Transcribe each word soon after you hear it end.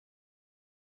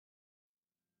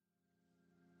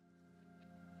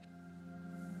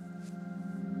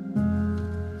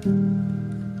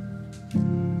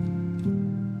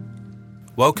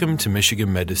Welcome to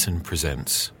Michigan Medicine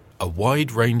Presents, a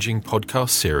wide-ranging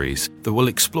podcast series that will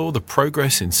explore the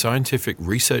progress in scientific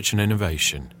research and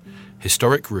innovation,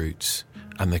 historic roots,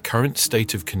 and the current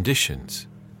state of conditions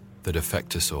that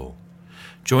affect us all.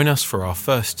 Join us for our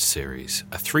first series,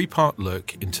 a 3-part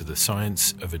look into the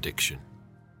science of addiction.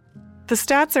 The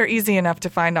stats are easy enough to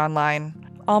find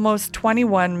online. Almost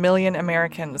 21 million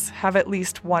Americans have at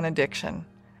least one addiction.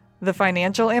 The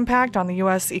financial impact on the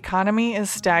U.S. economy is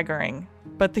staggering,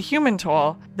 but the human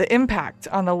toll, the impact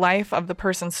on the life of the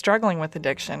person struggling with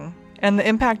addiction, and the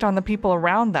impact on the people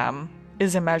around them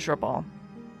is immeasurable.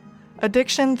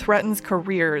 Addiction threatens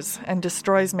careers and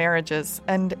destroys marriages,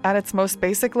 and at its most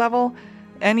basic level,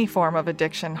 any form of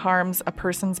addiction harms a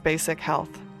person's basic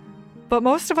health. But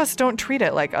most of us don't treat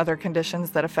it like other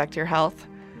conditions that affect your health.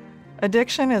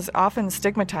 Addiction is often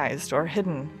stigmatized or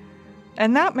hidden,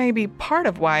 and that may be part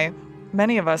of why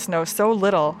many of us know so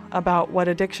little about what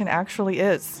addiction actually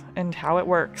is and how it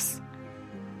works.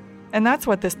 And that's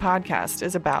what this podcast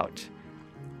is about.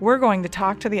 We're going to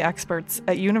talk to the experts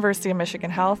at University of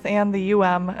Michigan Health and the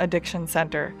UM Addiction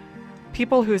Center,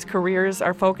 people whose careers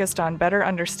are focused on better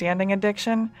understanding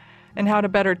addiction and how to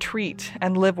better treat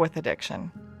and live with addiction.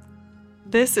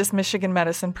 This is Michigan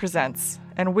Medicine Presents,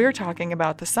 and we're talking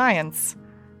about the science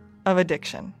of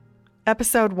addiction.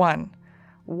 Episode 1,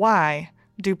 Why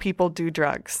do people do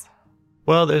drugs?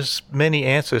 Well, there's many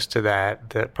answers to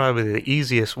that. Probably the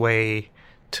easiest way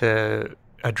to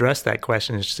address that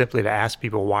question is simply to ask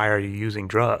people, why are you using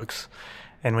drugs?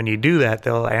 And when you do that,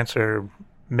 they'll answer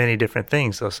many different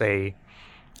things. They'll say,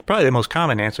 probably the most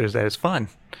common answer is that it's fun.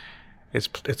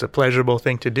 It's a pleasurable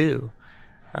thing to do.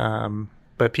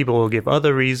 But people will give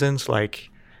other reasons, like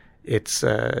it's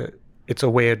a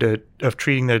way of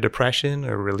treating their depression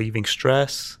or relieving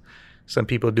stress. Some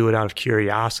people do it out of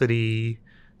curiosity,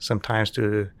 sometimes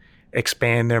to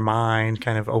expand their mind,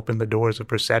 kind of open the doors of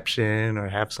perception or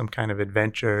have some kind of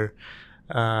adventure,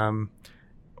 or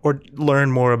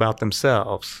learn more about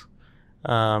themselves.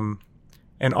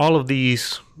 And all of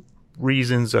these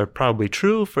reasons are probably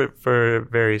true for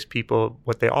various people.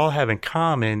 What they all have in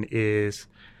common is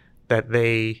that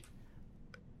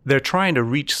they're trying to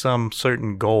reach some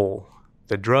certain goal.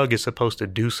 The drug is supposed to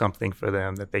do something for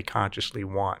them that they consciously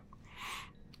want.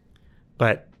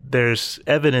 But there's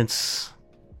evidence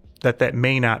that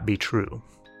may not be true.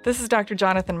 This is Dr.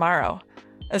 Jonathan Morrow,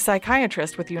 a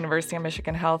psychiatrist with University of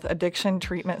Michigan Health Addiction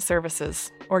Treatment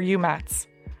Services, or UMATS.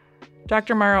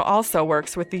 Dr. Morrow also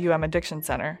works with the UM Addiction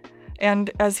Center.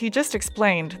 And as he just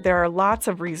explained, there are lots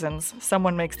of reasons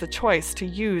someone makes the choice to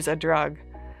use a drug.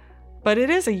 But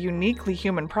it is a uniquely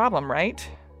human problem, right?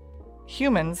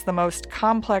 Humans, the most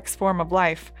complex form of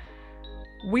life,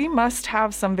 we must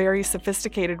have some very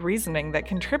sophisticated reasoning that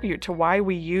contribute to why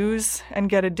we use and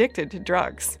get addicted to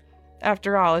drugs.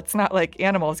 After all, it's not like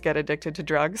animals get addicted to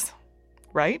drugs,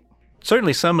 right?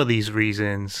 Certainly some of these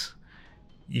reasons,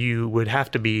 you would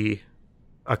have to be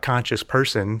a conscious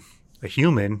person, a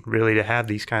human, really, to have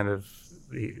these kind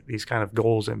of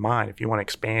goals in mind. If you want to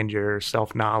expand your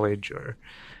self-knowledge or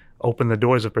open the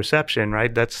doors of perception,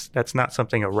 right? That's not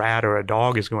something a rat or a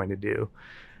dog is going to do.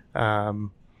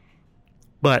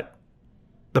 But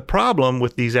the problem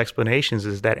with these explanations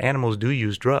is that animals do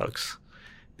use drugs.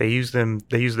 They use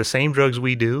the same drugs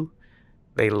we do.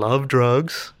 They love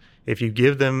drugs. If you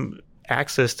give them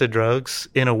access to drugs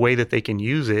in a way that they can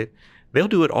use it, they'll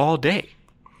do it all day.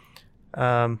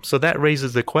 So that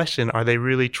raises the question, are they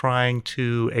really trying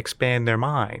to expand their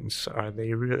minds?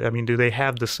 Do they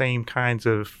have the same kinds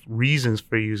of reasons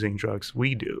for using drugs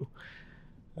we do?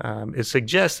 It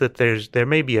suggests that there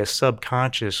may be a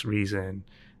subconscious reason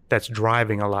that's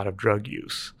driving a lot of drug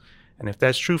use. And if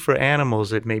that's true for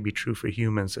animals, it may be true for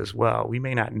humans as well. We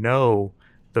may not know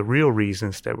the real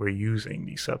reasons that we're using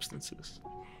these substances.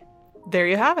 There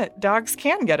you have it. Dogs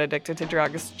can get addicted to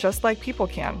drugs, just like people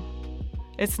can.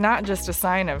 It's not just a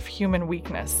sign of human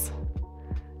weakness.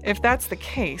 If that's the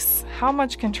case, how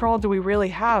much control do we really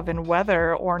have in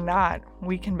whether or not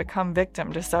we can become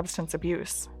victim to substance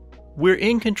abuse? We're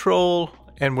in control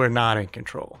and we're not in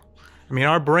control.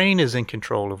 Our brain is in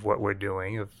control of what we're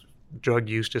doing, of drug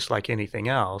use, just like anything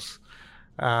else.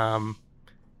 But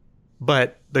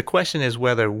the question is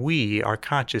whether we, our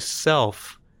conscious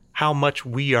self, how much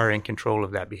we are in control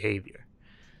of that behavior.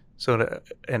 So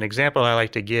an example I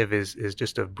like to give is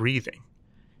just of breathing.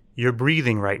 You're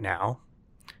breathing right now,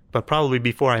 but probably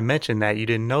before I mentioned that, you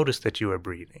didn't notice that you were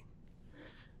breathing.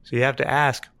 So you have to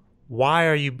ask,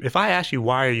 if I ask you,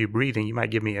 why are you breathing? You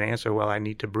might give me an answer, well, I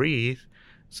need to breathe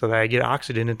so that I get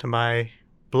oxygen into my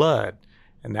blood,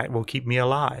 and that will keep me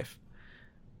alive.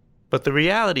 But the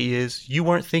reality is you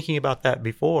weren't thinking about that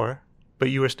before but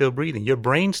you were still breathing. Your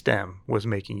brainstem was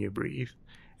making you breathe.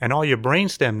 And all your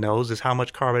brainstem knows is how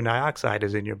much carbon dioxide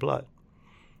is in your blood.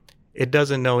 It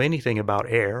doesn't know anything about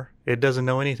air. It doesn't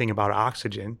know anything about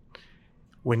oxygen.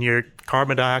 When your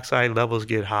carbon dioxide levels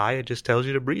get high, it just tells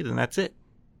you to breathe, and that's it.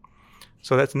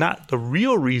 So that's not the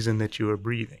real reason that you are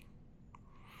breathing.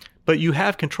 But you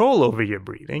have control over your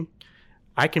breathing.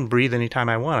 I can breathe anytime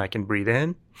I want. I can breathe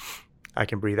in. I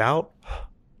can breathe out.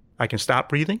 I can stop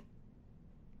breathing.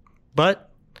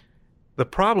 But the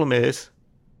problem is,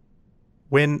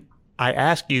 when I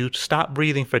ask you to stop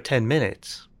breathing for 10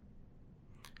 minutes,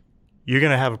 you're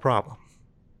going to have a problem.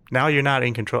 Now you're not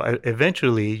in control.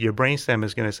 Eventually, your brainstem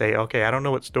is going to say, okay, I don't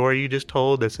know what story you just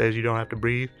told that says you don't have to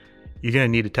breathe. You're going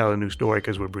to need to tell a new story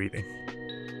because we're breathing.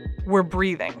 We're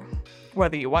breathing.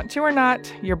 Whether you want to or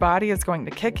not, your body is going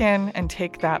to kick in and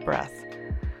take that breath.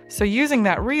 So using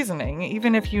that reasoning,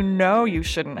 even if you know you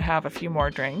shouldn't have a few more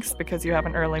drinks because you have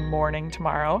an early morning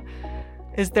tomorrow,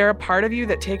 is there a part of you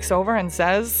that takes over and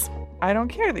says, I don't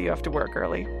care that you have to work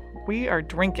early. We are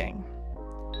drinking.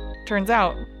 Turns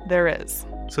out there is.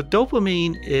 So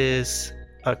dopamine is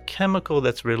a chemical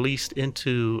that's released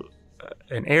into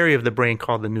an area of the brain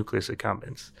called the nucleus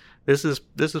accumbens. This is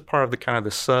part of the kind of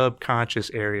the subconscious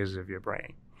areas of your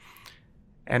brain.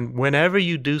 And whenever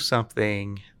you do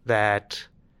something that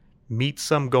meets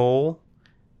some goal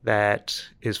that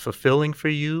is fulfilling for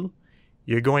you,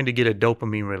 you're going to get a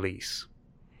dopamine release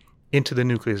into the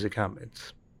nucleus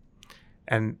accumbens.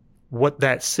 And what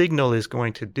that signal is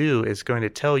going to do is going to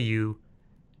tell you,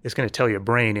 it's going to tell your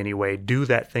brain anyway, do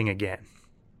that thing again.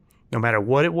 No matter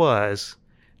what it was,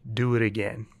 do it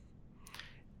again.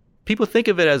 People think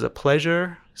of it as a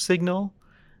pleasure signal.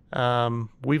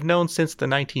 We've known since the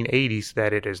 1980s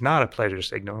that it is not a pleasure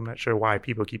signal. I'm not sure why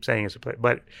people keep saying it's a pleasure,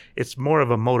 but it's more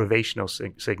of a motivational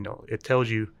signal. It tells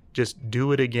you just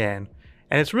do it again.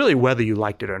 And it's really whether you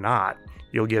liked it or not,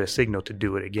 you'll get a signal to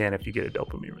do it again if you get a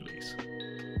dopamine release.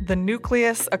 The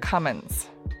nucleus accumbens.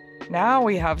 Now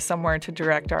we have somewhere to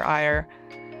direct our ire.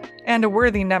 And a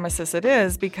worthy nemesis it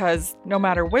is, because no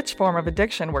matter which form of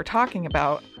addiction we're talking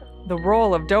about, the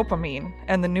role of dopamine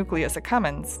and the nucleus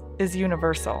accumbens is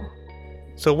universal.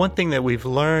 So one thing that we've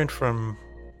learned from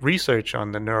research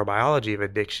on the neurobiology of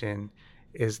addiction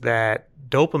is that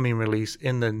dopamine release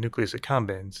in the nucleus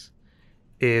accumbens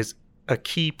is a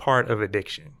key part of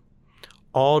addiction.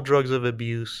 All drugs of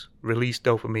abuse release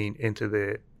dopamine into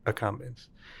the accumbens.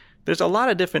 There's a lot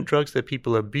of different drugs that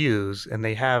people abuse, and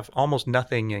they have almost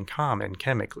nothing in common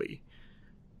chemically.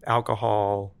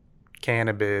 Alcohol,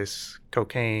 cannabis,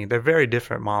 cocaine, they're very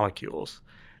different molecules.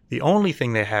 The only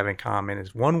thing they have in common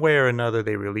is one way or another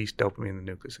they release dopamine in the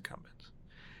nucleus accumbens.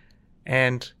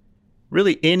 And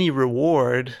really any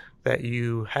reward that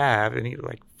you have, any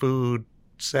like food,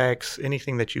 sex,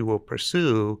 anything that you will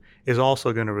pursue is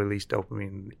also going to release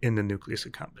dopamine in the nucleus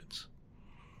accumbens.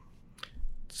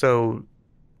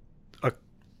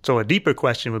 So a deeper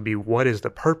question would be, what is the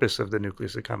purpose of the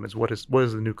nucleus accumbens? What does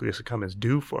the nucleus accumbens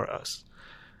do for us?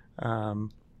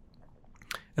 And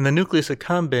the nucleus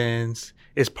accumbens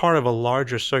is part of a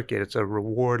larger circuit. It's a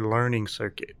reward learning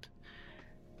circuit.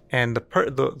 And the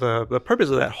purpose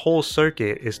of that whole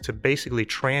circuit is to basically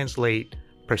translate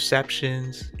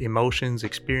perceptions, emotions,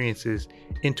 experiences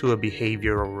into a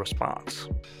behavioral response.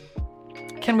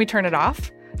 Can we turn it off?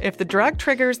 If the drug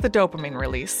triggers the dopamine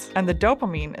release, and the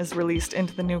dopamine is released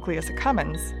into the nucleus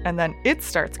accumbens, and then it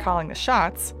starts calling the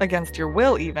shots, against your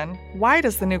will even, why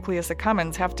does the nucleus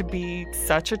accumbens have to be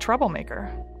such a troublemaker?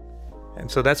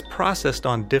 And so that's processed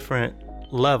on different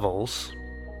levels.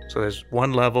 So there's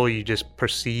one level you just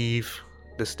perceive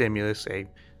the stimulus, say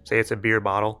it's a beer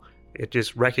bottle. It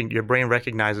just your brain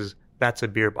recognizes that's a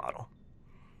beer bottle.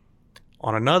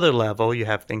 On another level, you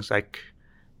have things like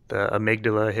the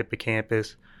amygdala,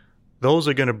 hippocampus. Those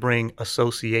are going to bring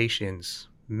associations,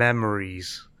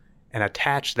 memories, and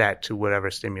attach that to whatever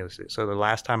stimulus is. So the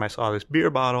last time I saw this beer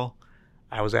bottle,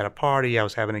 I was at a party, I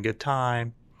was having a good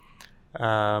time.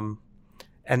 And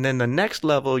then the next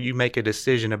level, you make a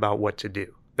decision about what to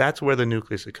do. That's where the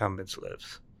nucleus accumbens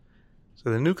lives.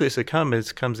 So the nucleus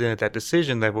accumbens comes in at that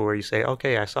decision level where you say,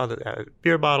 okay, I saw the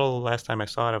beer bottle. Last time I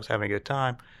saw it, I was having a good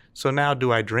time. So now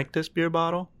do I drink this beer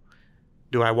bottle?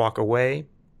 Do I walk away?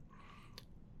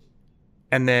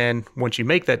 And then once you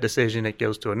make that decision, it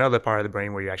goes to another part of the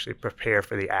brain where you actually prepare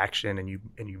for the action and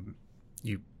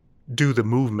you do the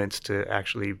movements to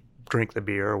actually drink the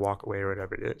beer or walk away or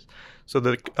whatever it is. So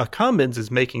the accumbens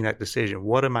is making that decision.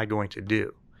 What am I going to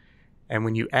do? And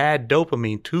when you add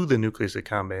dopamine to the nucleus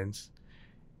accumbens,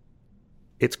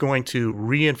 it's going to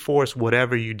reinforce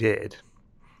whatever you did.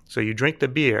 So you drink the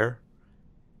beer,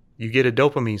 you get a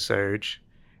dopamine surge,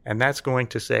 And that's going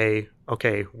to say,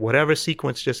 okay, whatever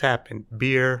sequence just happened,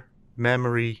 beer,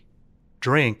 memory,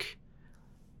 drink,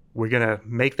 we're going to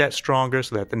make that stronger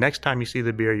so that the next time you see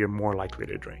the beer, you're more likely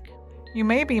to drink. You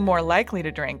may be more likely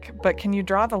to drink, but can you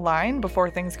draw the line before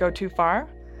things go too far?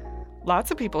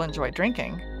 Lots of people enjoy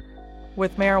drinking.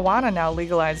 With marijuana now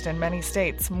legalized in many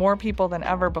states, more people than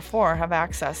ever before have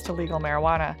access to legal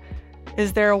marijuana.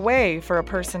 Is there a way for a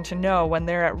person to know when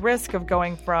they're at risk of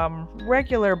going from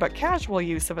regular but casual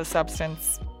use of a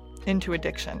substance into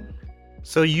addiction?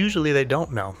 So usually they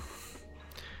don't know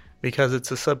because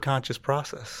it's a subconscious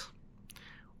process.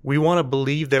 We want to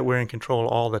believe that we're in control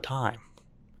all the time,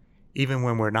 even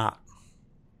when we're not.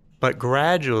 But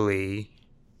gradually,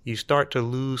 you start to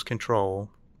lose control,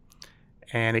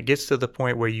 and it gets to the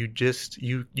point where you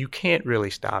can't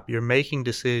really stop. You're making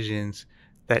decisions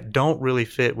that don't really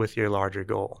fit with your larger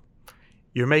goal.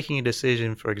 You're making a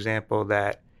decision, for example,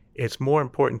 that it's more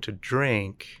important to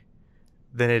drink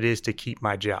than it is to keep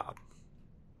my job.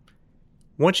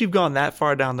 Once you've gone that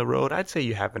far down the road, I'd say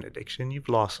you have an addiction. You've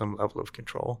lost some level of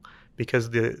control because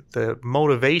the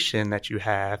motivation that you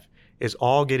have is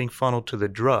all getting funneled to the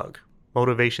drug.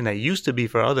 Motivation that used to be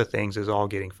for other things is all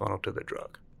getting funneled to the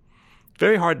drug. It's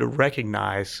very hard to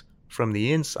recognize from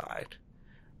the inside,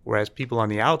 whereas people on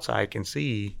the outside can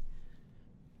see,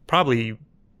 probably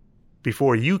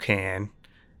before you can,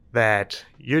 that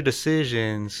your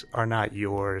decisions are not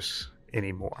yours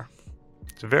anymore.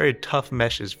 It's a very tough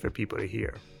message for people to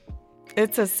hear.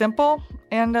 It's as simple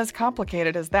and as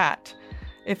complicated as that.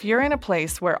 If you're in a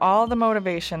place where all the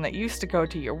motivation that used to go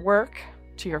to your work,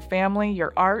 to your family,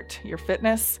 your art, your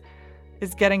fitness,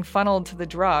 is getting funneled to the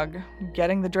drug,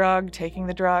 getting the drug, taking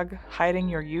the drug, hiding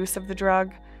your use of the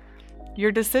drug,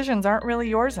 your decisions aren't really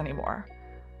yours anymore.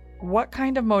 What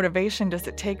kind of motivation does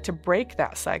it take to break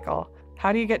that cycle?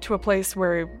 How do you get to a place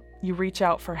where you reach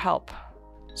out for help?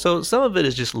 So some of it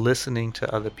is just listening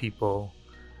to other people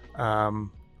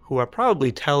who are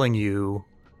probably telling you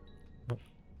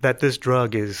that this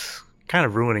drug is kind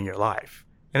of ruining your life.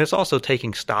 And it's also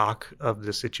taking stock of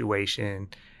the situation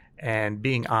and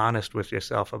being honest with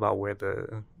yourself about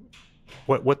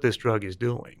what this drug is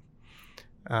doing.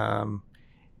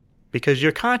 Because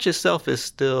your conscious self is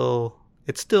still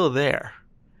there.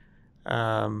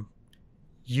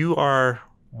 You are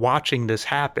watching this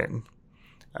happen.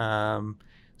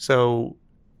 So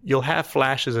you'll have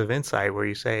flashes of insight where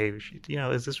you say,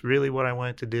 is this really what I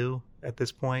wanted to do at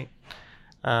this point?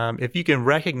 If you can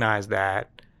recognize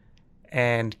that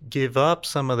and give up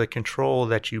some of the control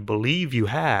that you believe you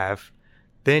have,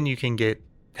 then you can get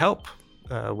help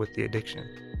with the addiction.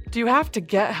 Do you have to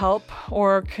get help,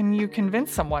 or can you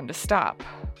convince someone to stop?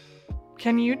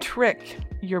 Can you trick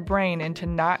your brain into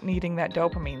not needing that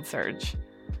dopamine surge,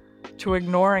 to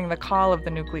ignoring the call of the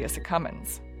nucleus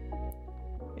accumbens?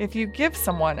 If you give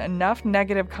someone enough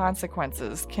negative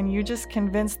consequences, can you just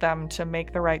convince them to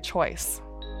make the right choice?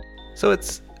 So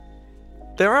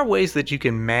there are ways that you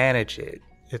can manage it.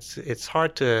 It's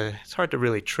hard to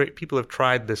really trick. People have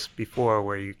tried this before,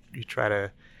 where you try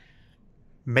to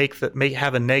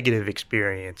have a negative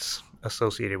experience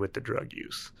associated with the drug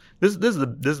use. This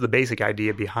is the basic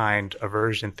idea behind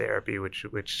aversion therapy,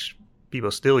 which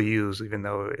people still use, even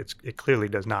though it clearly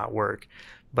does not work.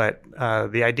 But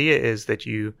the idea is that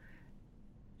you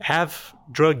have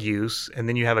drug use and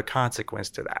then you have a consequence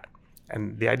to that.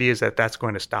 And the idea is that that's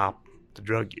going to stop the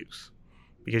drug use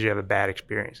because you have a bad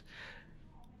experience.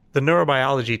 The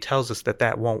neurobiology tells us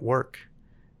that won't work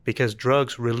because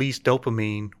drugs release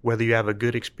dopamine whether you have a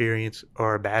good experience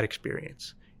or a bad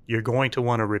experience. You're going to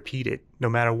want to repeat it no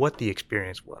matter what the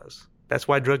experience was. That's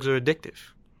why drugs are addictive.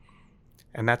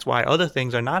 And that's why other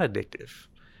things are not addictive.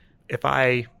 If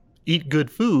I eat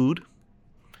good food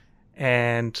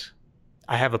and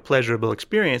I have a pleasurable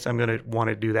experience, I'm going to want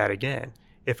to do that again.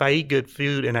 If I eat good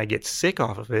food and I get sick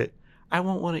off of it, I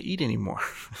won't want to eat anymore.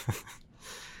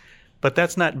 But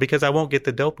that's not because I won't get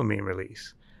the dopamine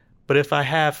release. But if I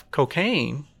have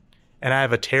cocaine and I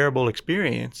have a terrible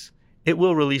experience, it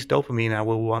will release dopamine and I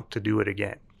will want to do it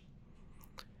again.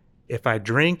 If I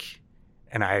drink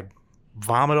and I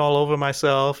vomit all over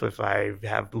myself, if I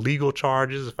have legal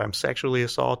charges, if I'm sexually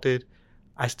assaulted,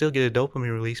 I still get a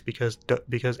dopamine release because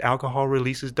alcohol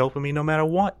releases dopamine no matter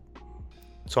what.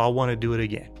 So I'll want to do it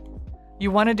again. You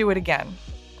want to do it again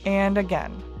and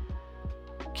again.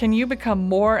 Can you become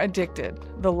more addicted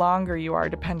the longer you are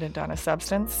dependent on a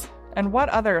substance? And what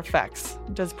other effects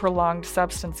does prolonged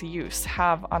substance use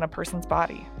have on a person's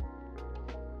body?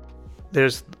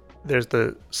 There's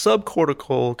the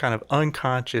subcortical kind of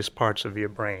unconscious parts of your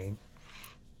brain,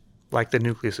 like the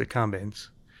nucleus accumbens.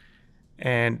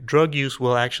 And drug use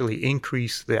will actually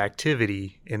increase the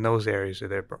activity in those areas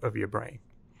of your brain.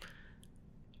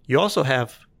 You also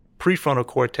have prefrontal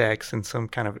cortex and some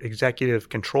kind of executive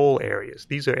control areas.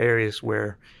 These are areas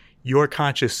where your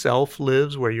conscious self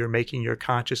lives, where you're making your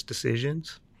conscious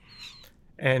decisions.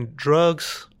 And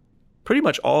drugs, pretty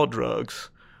much all drugs,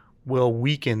 will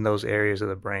weaken those areas of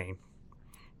the brain.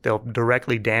 They'll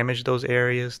directly damage those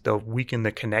areas. They'll weaken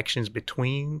the connections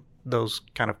between those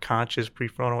kind of conscious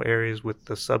prefrontal areas with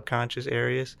the subconscious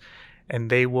areas. And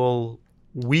they will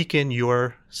weaken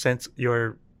your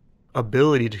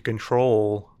ability to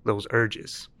control those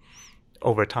urges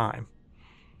over time.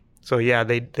 So yeah,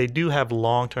 they do have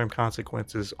long-term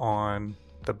consequences on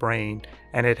the brain,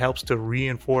 and it helps to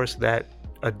reinforce that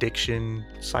addiction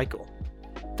cycle.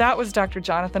 That was Dr.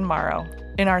 Jonathan Morrow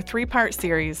in our 3-part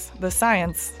series, The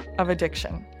Science of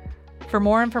Addiction. For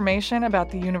more information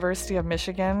about the University of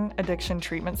Michigan Addiction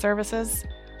Treatment Services,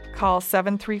 call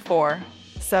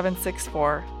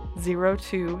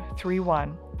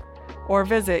 734-764-0231 or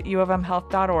visit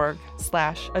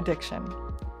uofmhealth.org/addiction.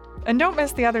 And don't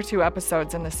miss the other 2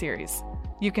 episodes in the series.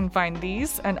 You can find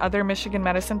these and other Michigan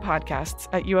Medicine podcasts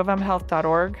at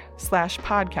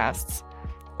uofmhealth.org/podcasts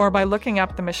or by looking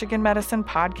up the Michigan Medicine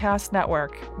Podcast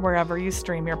Network wherever you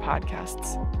stream your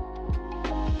podcasts.